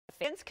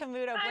Vince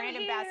CAMUTO, brand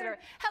ambassador.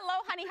 Hello,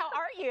 honey. How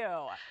are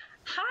you?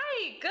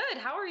 Hi, good.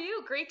 How are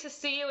you? Great to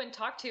see you and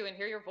talk to you and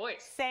hear your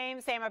voice.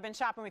 Same. I've been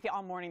shopping with you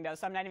all morning, though,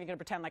 so I'm not even going to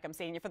pretend like I'm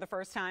seeing you for the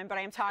first time, but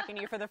I am talking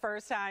to you for the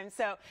first time.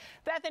 So,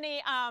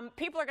 Bethany,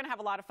 people are going to have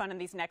a lot of fun in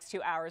these next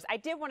 2 hours. I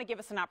did want to give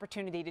us an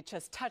opportunity to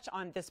just touch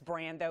on this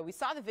brand, though. We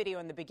saw the video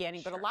in the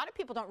beginning, but a lot of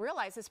people don't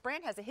realize this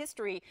brand has a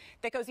history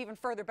that goes even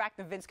further back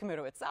than Vince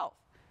CAMUTO itself.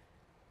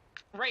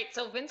 Right,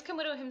 so Vince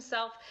CAMUTO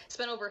himself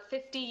spent over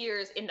 50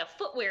 years in the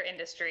footwear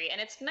industry,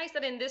 and it's nice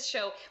that in this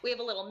show we have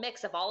a little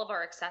mix of all of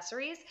our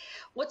accessories.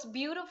 What's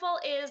beautiful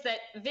is that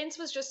Vince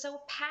was just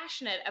so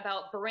passionate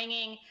about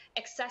bringing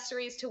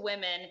accessories to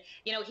women.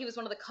 You know, he was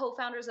one of the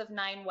co-founders of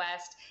Nine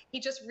West. He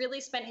just really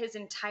spent his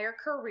entire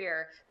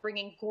career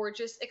bringing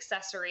gorgeous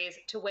accessories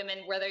to women,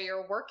 whether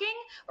you're working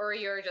or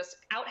you're just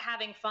out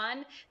having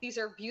fun. These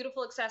are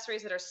beautiful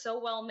accessories that are so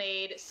well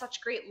made, such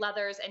great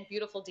leathers and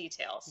beautiful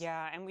details.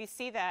 Yeah, and we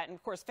see that.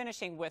 And of course,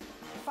 finishing with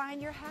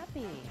Find Your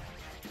Happy.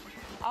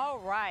 All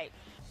right.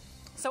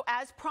 So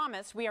as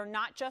promised, we are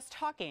not just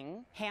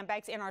talking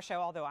handbags in our show,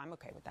 although I'm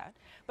okay with that.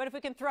 But if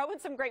we can throw in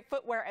some great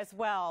footwear as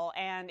well.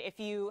 And if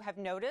you have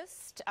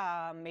noticed,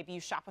 maybe you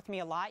shop with me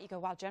a lot, you go,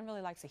 wow, Jen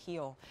really likes a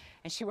heel.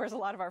 And she wears a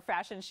lot of our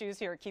fashion shoes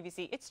here at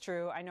QVC. It's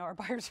true. I know our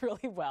buyers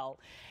really well.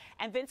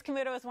 And Vince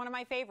CAMUTO is one of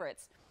my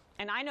favorites.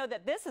 And I know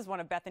that this is one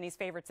of Bethany's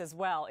favorites as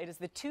well. It is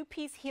the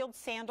two-piece heeled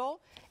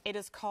sandal. It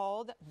is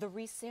called the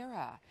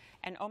Resera.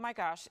 And oh my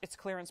gosh, it's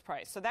clearance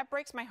price. So that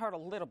breaks my heart a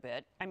little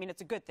bit. I mean,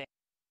 it's a good thing.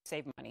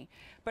 Save money.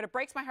 But it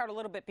breaks my heart a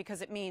little bit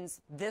because it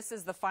means this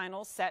is the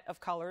final set of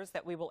colors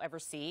that we will ever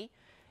see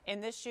in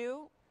this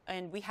shoe.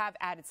 And we have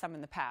added some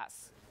in the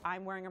past.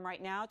 I'm wearing them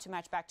right now to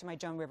match back to my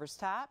Joan Rivers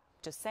top.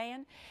 Just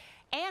saying.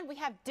 And we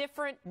have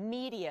different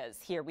medias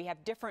here. We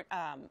have different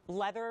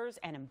leathers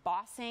and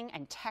embossing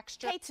and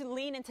texture. I hate to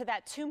lean into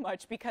that too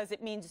much because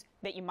it means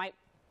that you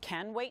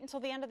can wait until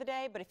the end of the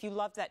day, but if you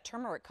love that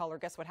turmeric color,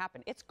 guess what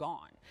happened? It's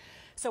gone.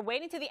 So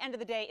waiting to the end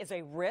of the day is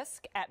a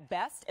risk at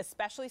best,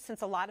 especially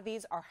since a lot of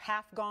these are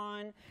half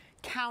gone,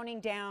 counting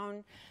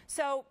down.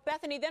 So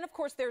Bethany, then of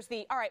course there's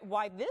the, all right,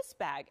 why this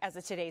bag as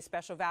a today's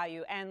special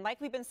value? And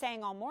like we've been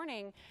saying all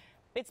morning,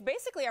 it's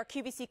basically our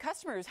QVC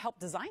customers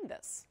helped design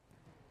this.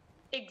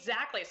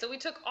 Exactly. So we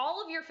took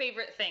all of your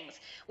favorite things.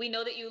 We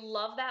know that you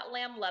love that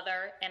lamb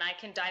leather, and I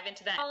can dive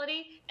into that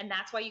quality, and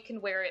that's why you can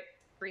wear it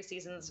 3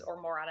 seasons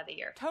or more out of the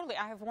year. Totally.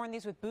 I have worn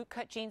these with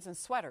boot-cut jeans and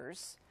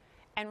sweaters,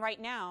 and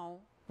right now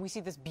we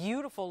see this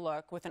beautiful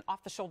look with an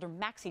off-the-shoulder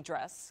maxi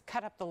dress,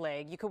 cut up the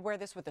leg. You could wear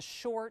this with a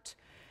short.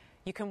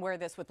 You can wear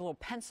this with a little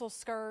pencil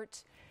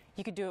skirt.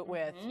 You could do it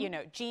with, you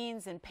know,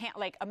 jeans and pants,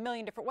 like a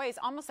million different ways,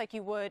 almost like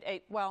you would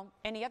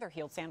any other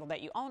heeled sandal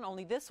that you own,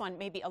 only this one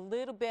maybe a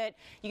little bit,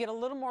 you get a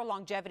little more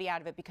longevity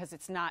out of it because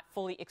it's not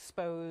fully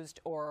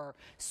exposed or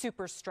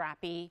super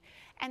strappy.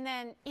 And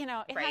then, you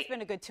know, it has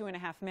been a good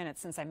 2.5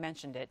 minutes since I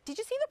mentioned it. Did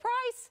you see the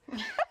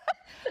price?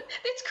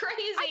 It's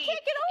crazy. I can't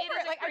get over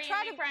it. Like I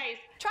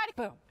try to,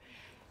 boom.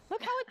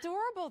 Look how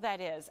adorable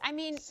that is. I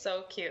mean,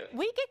 so cute.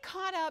 We get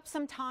caught up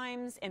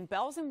sometimes in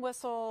bells and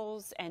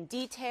whistles and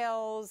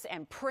details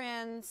and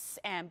prints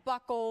and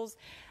buckles.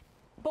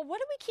 But what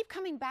do we keep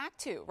coming back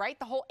to, right?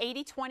 The whole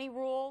 80-20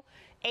 rule,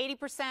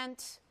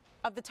 80%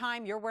 of the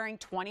time you're wearing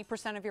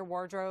 20% of your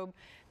wardrobe.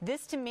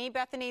 This, to me,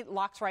 Bethany,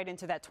 locks right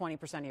into that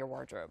 20% of your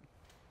wardrobe.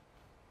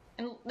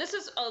 And this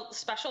is a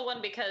special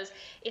one because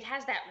it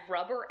has that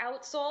rubber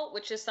outsole,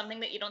 which is something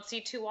that you don't see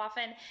too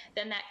often.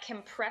 Then that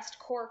compressed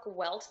cork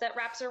welt that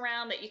wraps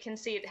around that you can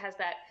see it has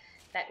that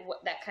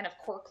kind of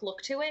cork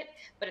look to it,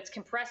 but it's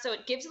compressed. So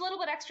it gives a little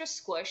bit extra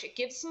squish. It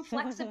gives some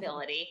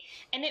flexibility,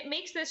 and it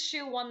makes this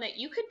shoe one that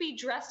you could be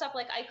dressed up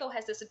like Aiko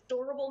has this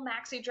adorable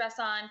maxi dress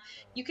on.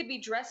 You could be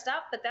dressed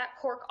up, but that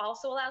cork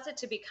also allows it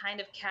to be kind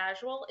of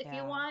casual if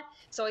you want.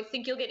 So I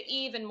think you'll get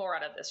even more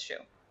out of this shoe.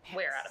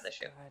 Wear out of the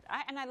shoe.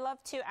 And I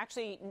love to,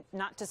 actually,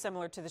 not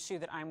dissimilar to the shoe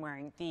that I'm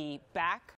wearing, the back